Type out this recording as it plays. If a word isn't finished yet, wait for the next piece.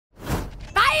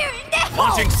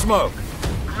Launching smoke.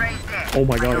 Oh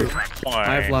my god.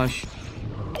 I have flash.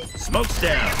 Smoke's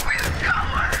down.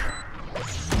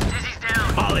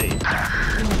 Molly.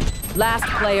 Last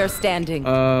player standing.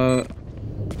 I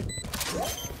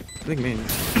think main.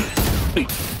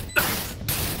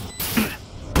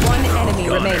 One enemy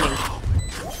remaining.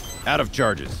 Out of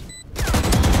charges.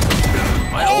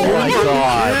 Oh my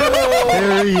god!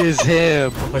 There he is,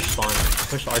 him! Push spawn.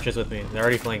 Push archers with me. They're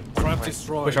already flanking.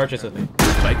 Push archers with me.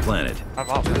 Spike planted.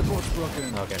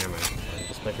 Okay, never mind.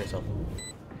 Just play for yourself.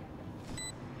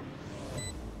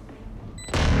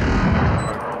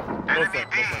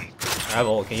 I have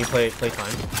ult. Can you play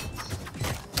time?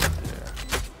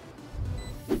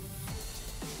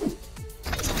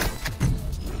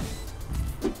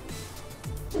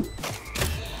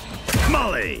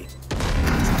 Molly.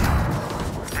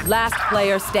 Last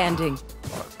player standing.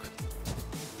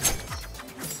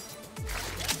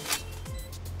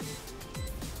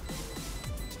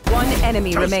 One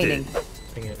enemy remaining.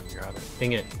 Ping it. Grab it.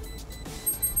 Ping it.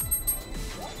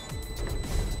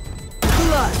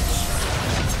 Clutch.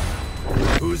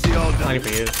 Who's the all done? Plenty for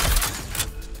you.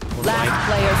 Last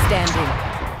player standing.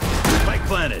 Spike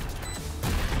planted.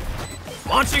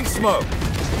 Launching smoke.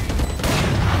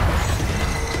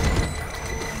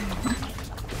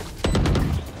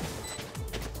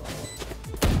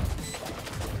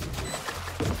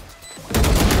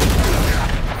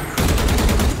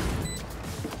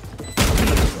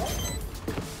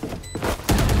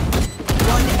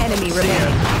 Enemy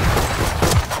remaining.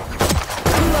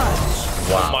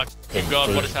 Wow. Oh my god,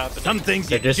 what is happening? Some things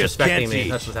They're you just disrespecting can't me.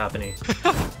 teach. That's what's happening.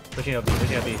 Pushing up B,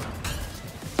 pushing up B.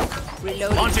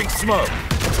 Reloading. Launching smoke.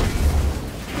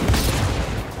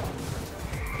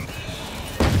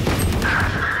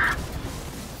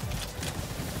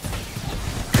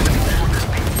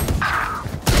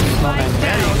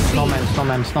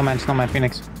 Snowman,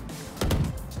 Phoenix.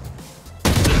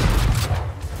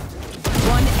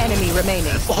 One enemy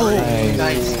remaining. Oh,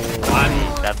 nice.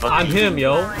 I'm him,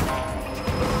 yo.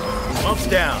 Smoke's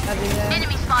down.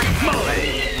 Enemy spotted.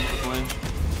 Molly.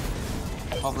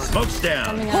 Smoke's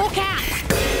down. Hawk out.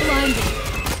 Blinded.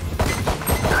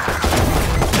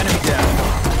 Enemy down.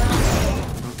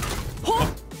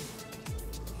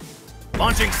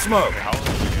 Launching smoke.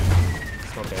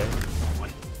 Okay.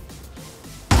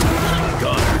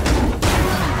 Got her.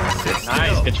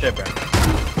 Nice, good shit, bro.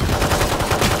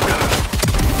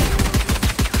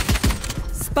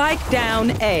 Spike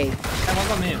down A.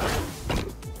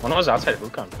 One was outside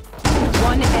Wukong.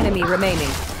 One enemy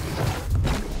remaining.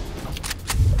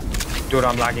 Dude,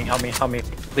 I'm lagging. Help me.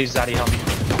 Please, Zaddy, help me.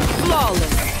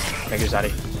 Flawless. Thank you,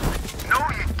 Zaddy.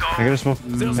 I got a smoke.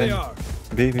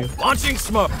 B. Launching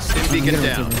smoke. Stim beacon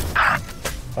down.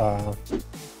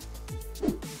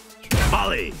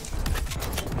 Molly.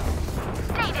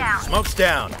 Stay down. Smoke's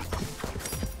down.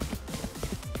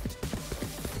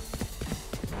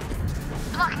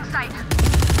 Blocking sight.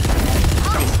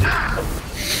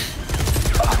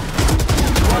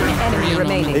 One enemy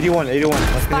remaining. 81.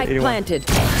 Spike 81. planted.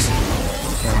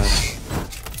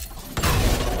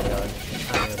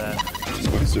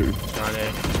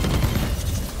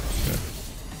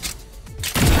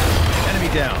 Enemy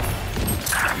down.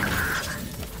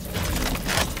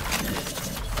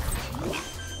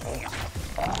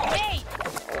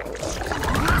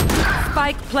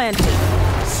 Spike planted.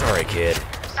 Sorry, kid.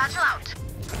 Satchel out.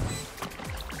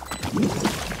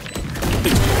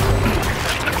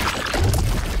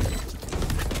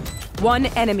 One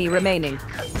enemy remaining.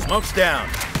 Smoke's down.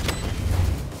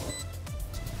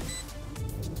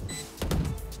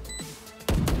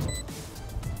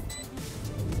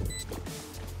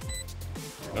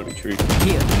 Gotta be true.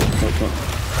 Here.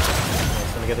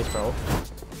 Let me get this bro.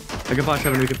 I can flash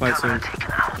heaven, we can fight soon.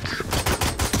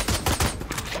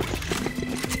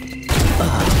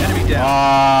 Enemy down.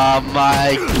 Oh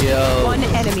my god. One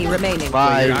enemy remaining.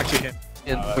 My You're actually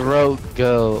hit. throat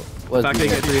go. What's Back, they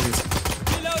get 3 reasons.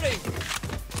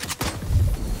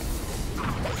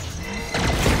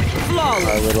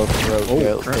 Flawless. my little throat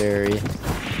go crap. theory?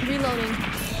 Reloading.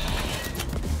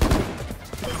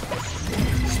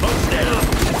 Smoke's down.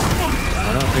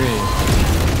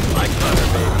 Like butter,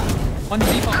 baby. One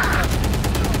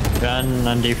default. Gun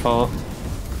on default.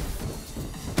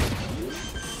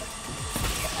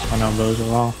 One of those as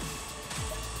well.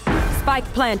 Spike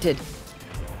planted.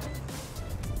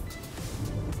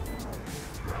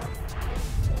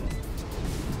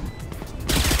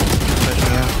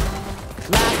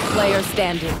 Last player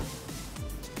standing.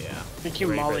 Yeah. I think you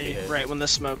molly right when the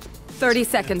smoke. 30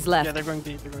 seconds left. Yeah, they're going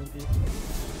B. They're going B.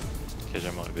 Kids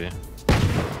are might be.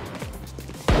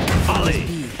 Molly.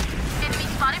 Enemy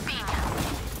spotted B.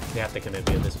 They have to commit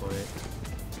B at this point.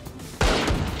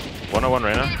 101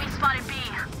 right now. Enemy spotted B.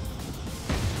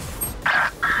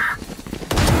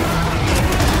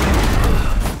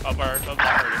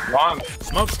 Wrong.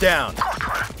 Smoke's down.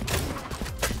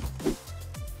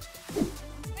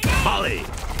 Molly.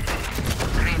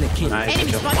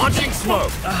 Nice. Launching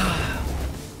smoke.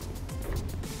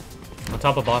 On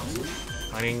top of box.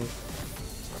 Mining.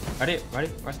 Ready?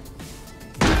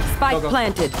 Spike Go.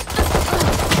 planted.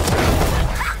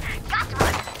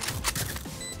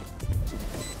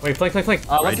 Wait, flank. Right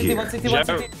 160, here. 160, Jet.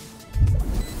 160.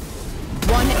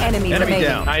 One enemy Enemy remaining.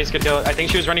 down. Nice, good kill. I think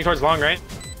she was running towards long, right?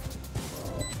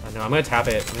 No, I'm gonna tap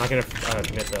it. I'm not gonna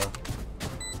commit though.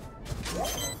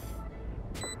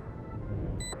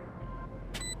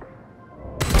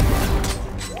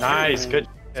 Nice, good.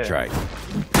 Strike.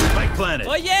 Spike planted.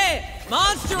 Oh yeah!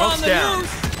 Monster Smoke's on the down.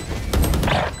 loose!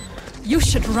 You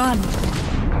should run.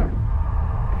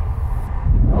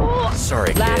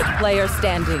 Sorry, Last kid. player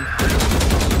standing.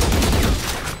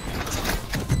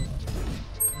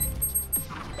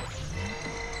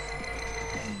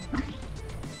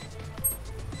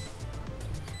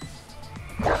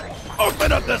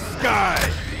 Open up the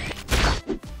sky.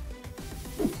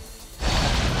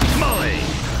 Molly.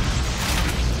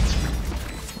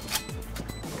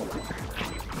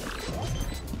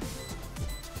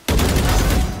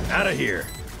 Out of here.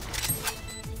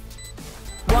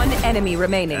 One enemy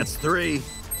remaining. That's 3.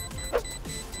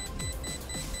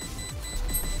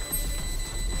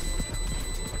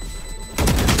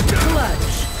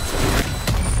 Clutch.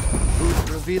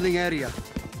 Revealing area.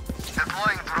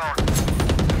 Deploying drone.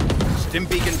 Stim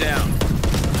beacon down.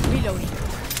 Reloading.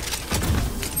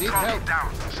 Drone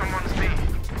down. Someone's B.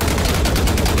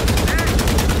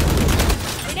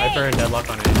 Viper and deadlock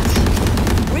on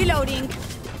it. Reloading.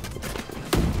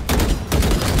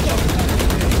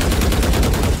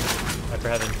 Viper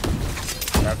heaven.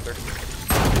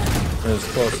 It's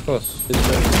close.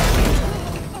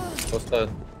 Close dead.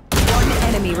 One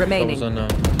enemy remaining.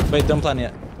 Wait, don't plan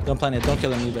yet. Don't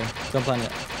kill him either. Don't plan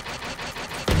yet.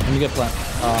 Let me get plant.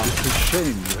 It's a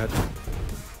shame you had to.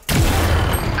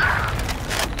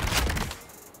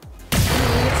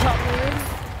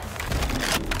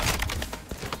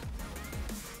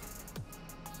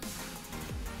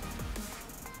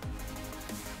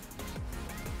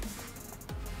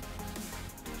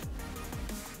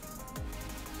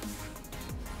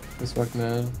 This fuck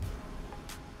man.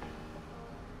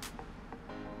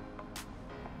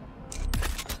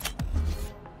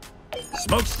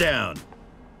 Smoke's down.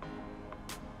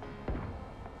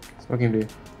 Smoking B.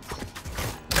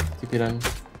 TP down.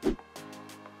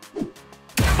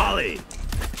 Molly.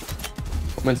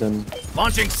 Momentum.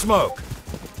 Launching smoke.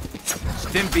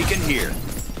 Stim beacon here.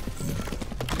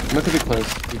 I'm going to be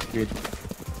close. Good.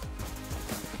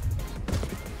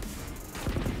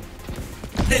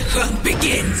 The hunt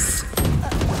begins!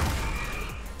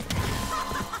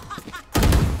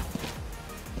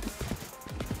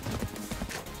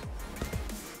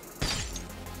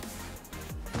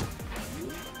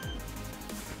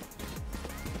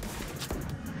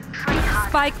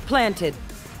 Spike planted.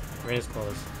 Rain is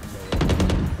close.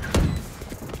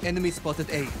 Enemy spotted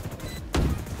A.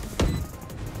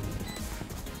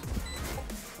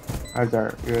 Hard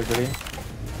dart. You guys ready?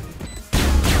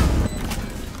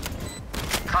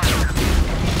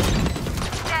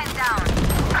 Stand down.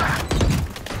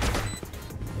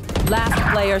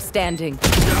 Last player standing.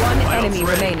 One enemy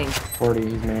remaining. 40.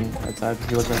 He's main. Outside.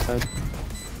 He looks outside.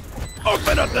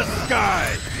 Open up the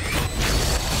sky.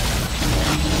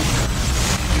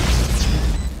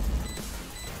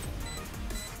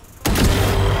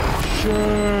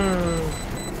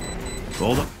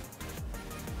 Hold up.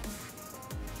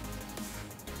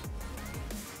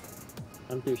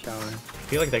 I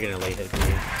feel like they're gonna late hit me.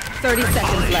 30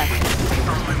 seconds left.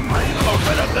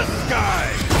 Open up the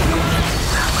sky.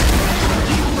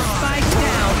 Spike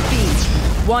down B.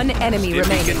 One enemy Stim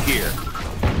remaining. beacon here.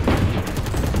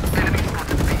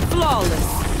 Flawless.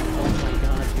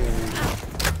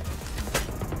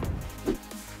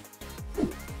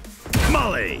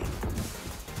 Molly.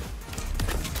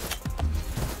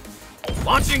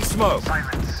 Launching smoke.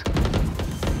 Silence.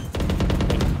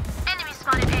 Enemy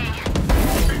spotted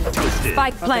A. Toasted.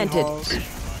 Spike planted.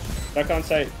 Back on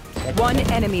site. One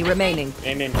enemy remaining.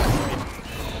 Aim.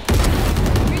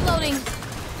 Reloading.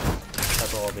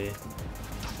 That's all I'll be.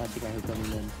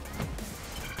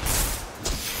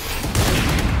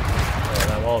 Oh,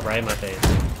 that wall right in my face.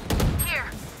 Here.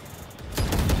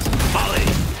 Molly.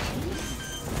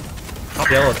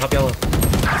 Top yellow.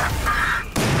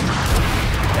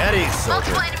 Eddie,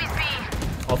 Multiple soldier. enemies B.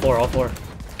 All four.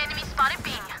 Enemy spotted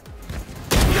B.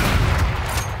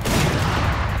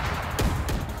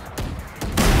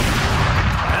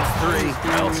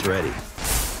 Shields ready.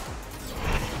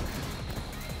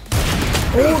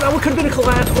 Oh, that one could have been a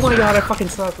collab. Oh my god, I fucking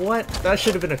suck. What? That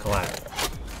should have been a collab.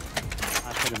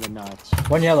 That should have been nuts.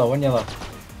 One yellow, one yellow.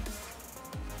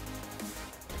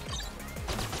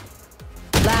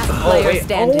 Last player wait.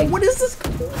 standing. Oh, what is this?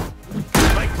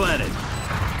 Spike planted.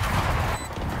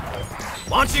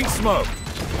 Launching smoke.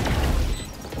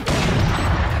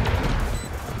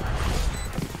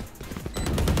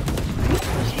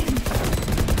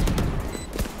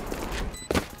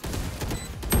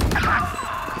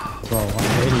 Bro,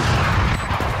 180.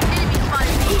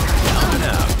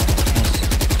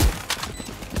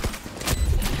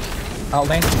 Out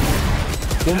lane.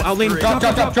 I'll lean. Drop.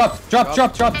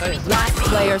 Last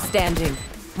player standing.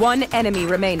 One enemy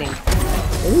remaining.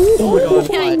 Oh my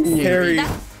god. Harry.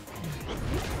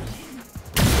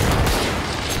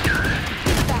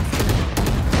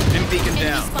 Stim beacon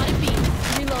down.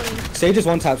 Sage is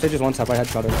one tap. I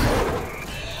headshot her.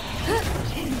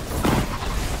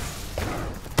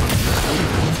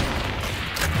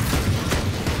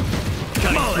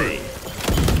 Molly.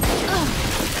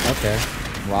 Okay.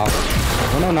 Wow.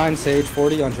 109 Sage,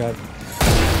 40 on Trev.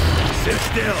 Sit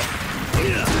still.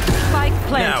 Spike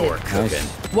Now we're planted.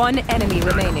 cooking. One enemy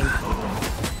remaining.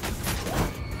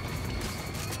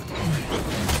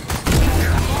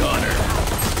 Got her.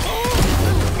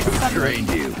 Who trained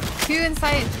you? 2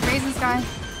 inside, raising sky.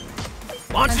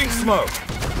 Launching smoke.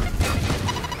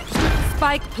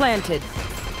 Spike planted.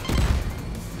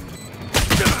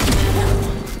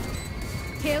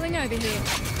 Healing over here.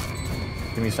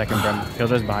 Give me a second, Brim.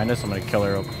 Killjoy's behind us. I'm gonna kill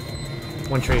her.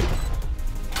 One tree.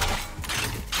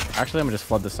 Actually, I'm gonna just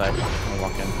flood the site. I'm gonna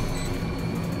walk in.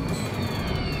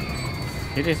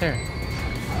 TJ's here.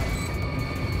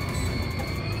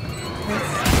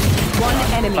 One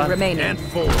enemy remaining. And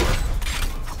 4.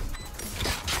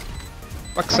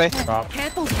 Fuck's sake.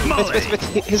 Careful. Molly.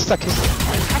 He's stuck.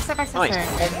 Nice.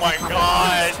 Oh my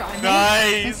god.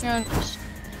 Nice.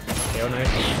 KO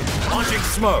knife. Launching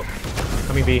smoke.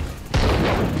 Coming B.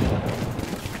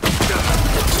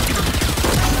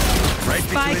 Right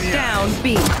Spike between the down eyes. B.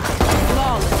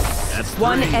 Flawless. That's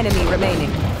One 3. enemy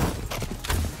remaining.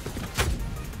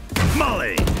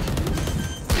 Molly.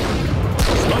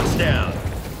 Smoke's down.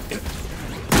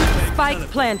 Spike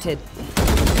planted.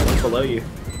 One's below you.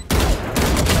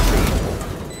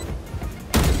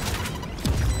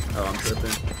 Oh, I'm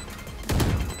tripping.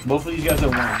 Both of these guys are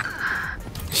one.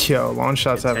 Yo, long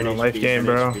shots having a life game,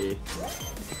 bro.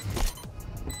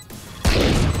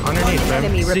 Underneath, man.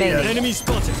 Enemy See ya. remaining. Enemy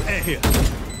spotted. Here.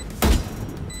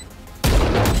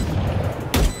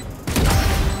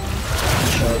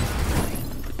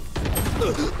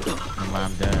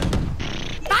 I'm dead.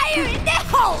 Fire in the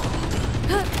hole!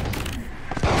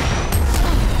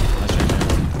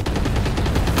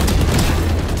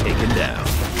 Taken down.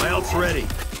 My ult's ready.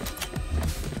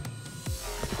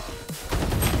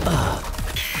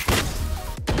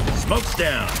 Smoke's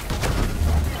down.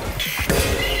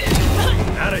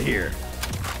 Out of here.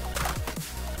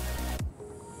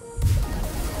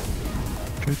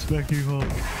 It's back you home.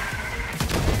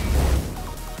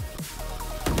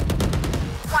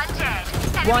 One dead.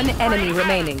 One enemy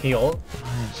remaining. He ult.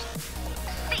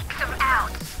 Seek them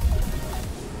out.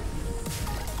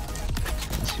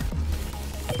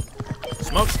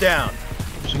 Smoke's down.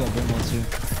 She got Brim one too.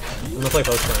 I'm gonna play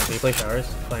both plans. Can you play showers?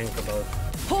 Playing for both.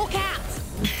 Hawk out.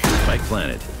 Spike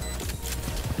planted.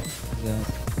 Yeah.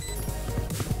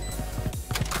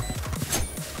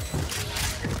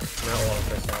 Not long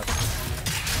for that.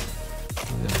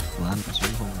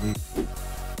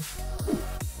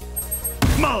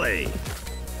 Molly.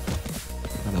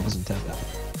 That wasn't that bad.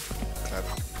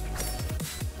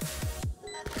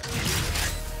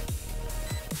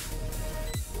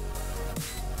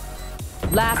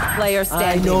 Last player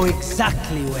standing.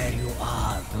 exactly where you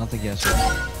are. I don't think he has shit.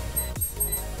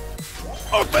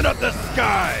 Open up the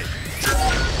sky.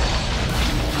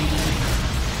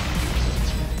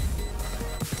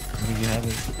 I think you have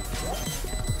it.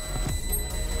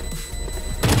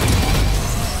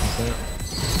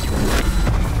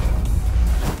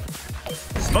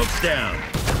 Smoke's down.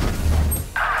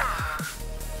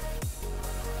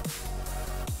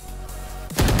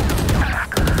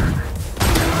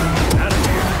 Out of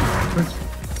here.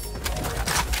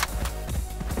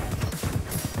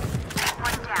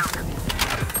 One down.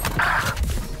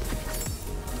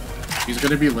 He's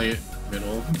gonna be late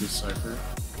middle, this Cypher.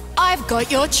 I've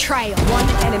got your trail. One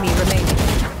enemy remaining.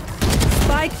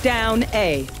 Spike down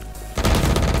A.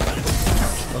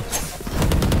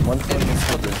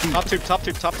 Top tube, top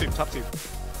tube, top tube, top tube.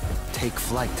 Take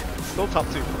flight. Still top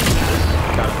tube.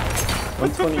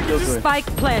 120 kills away. Spike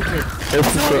planted.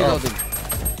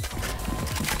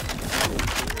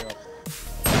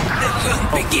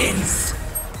 begins.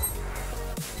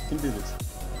 Can do this.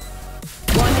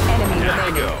 One enemy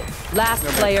remaining. Last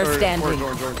player standing.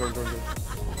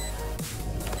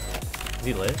 Is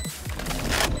he lit?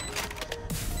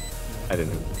 I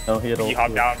didn't. No, he had You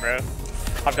hop down, bro.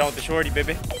 Hop down with the shorty,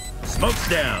 baby. Smoke's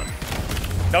down.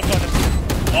 Dunk on him.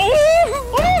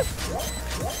 Oh!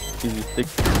 Easy stick.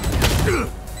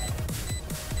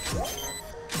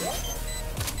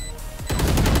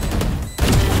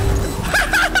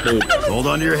 Dude, Hold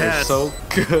on to your hat. so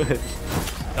good.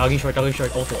 Doggy short,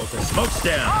 ultra. Smoke's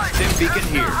down. Stim beacon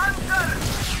here.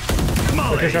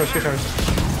 Molly. Shower.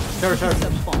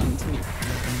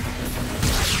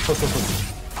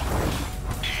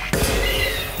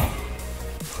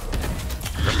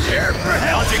 Prepare for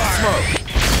launching smoke.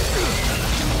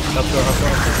 Up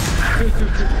door.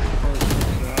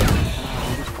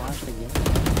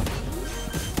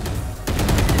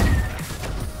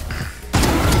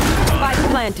 Spike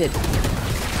planted.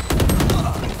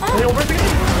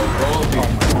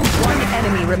 One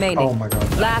enemy remaining. Oh my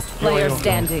god. Last player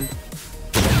standing.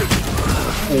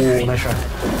 Oh, nice shot.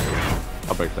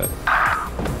 I'll break that.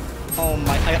 Oh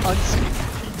my, I unscrewed.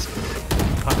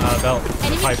 Belt.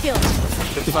 Enemy Pipe. killed.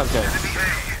 55k.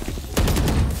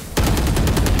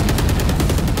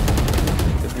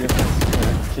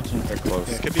 Kitchen are close.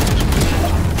 Yeah, could be kitchen.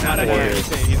 Not a They're here.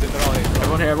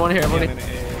 all here. Everyone here.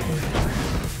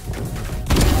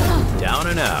 Down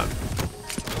and out.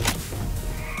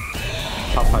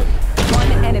 Top pipe.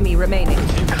 One enemy remaining.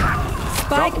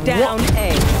 Spike down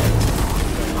A.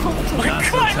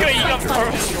 Come on, you ain't up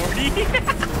for shorty.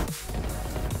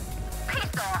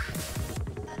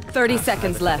 30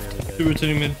 seconds left.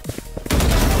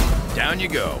 Down you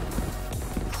go.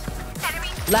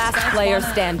 Last player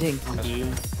standing.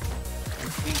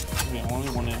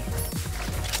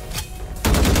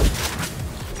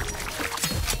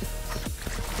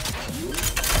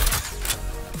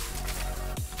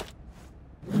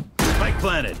 Spike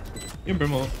planted.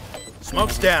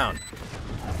 Smoke's down.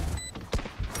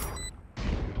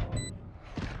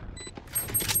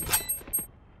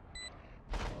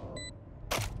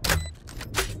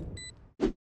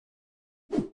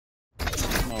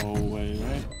 No way,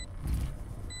 right?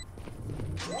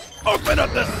 Open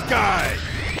up the sky.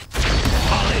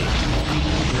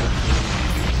 Molly.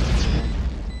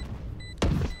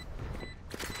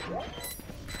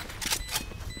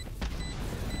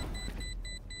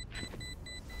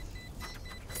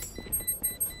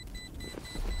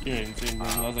 You're insane, bro.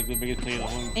 That was like the biggest play of the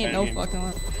whole Ain't no fucking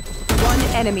way. One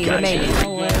enemy remaining.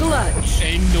 No way. Clutch.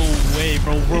 Ain't no way,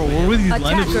 bro. Where were these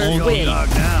Attackers win. Dog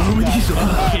now.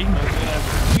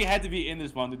 We had to be in this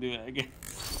spawn to do it again.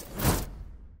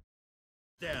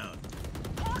 Down.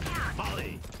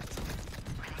 Molly.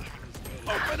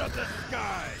 Open up the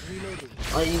sky.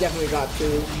 Oh, you definitely got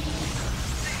two.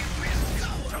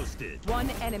 Toasted. One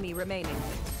enemy remaining.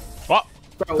 What?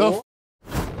 Bro,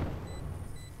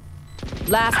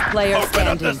 Last player Open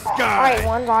up the standing. sky. Alright,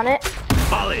 one's on it.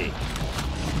 Molly.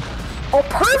 Oh,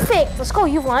 perfect! Let's go.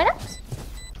 You have lineups?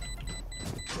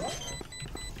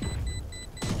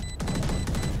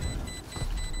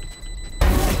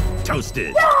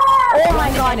 Toasted. Oh my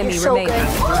god, enemy you're so remaining. good.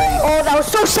 Oh, that was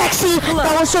so sexy!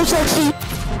 That was so sexy!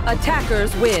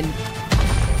 Attackers win.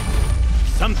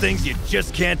 Some things you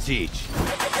just can't teach.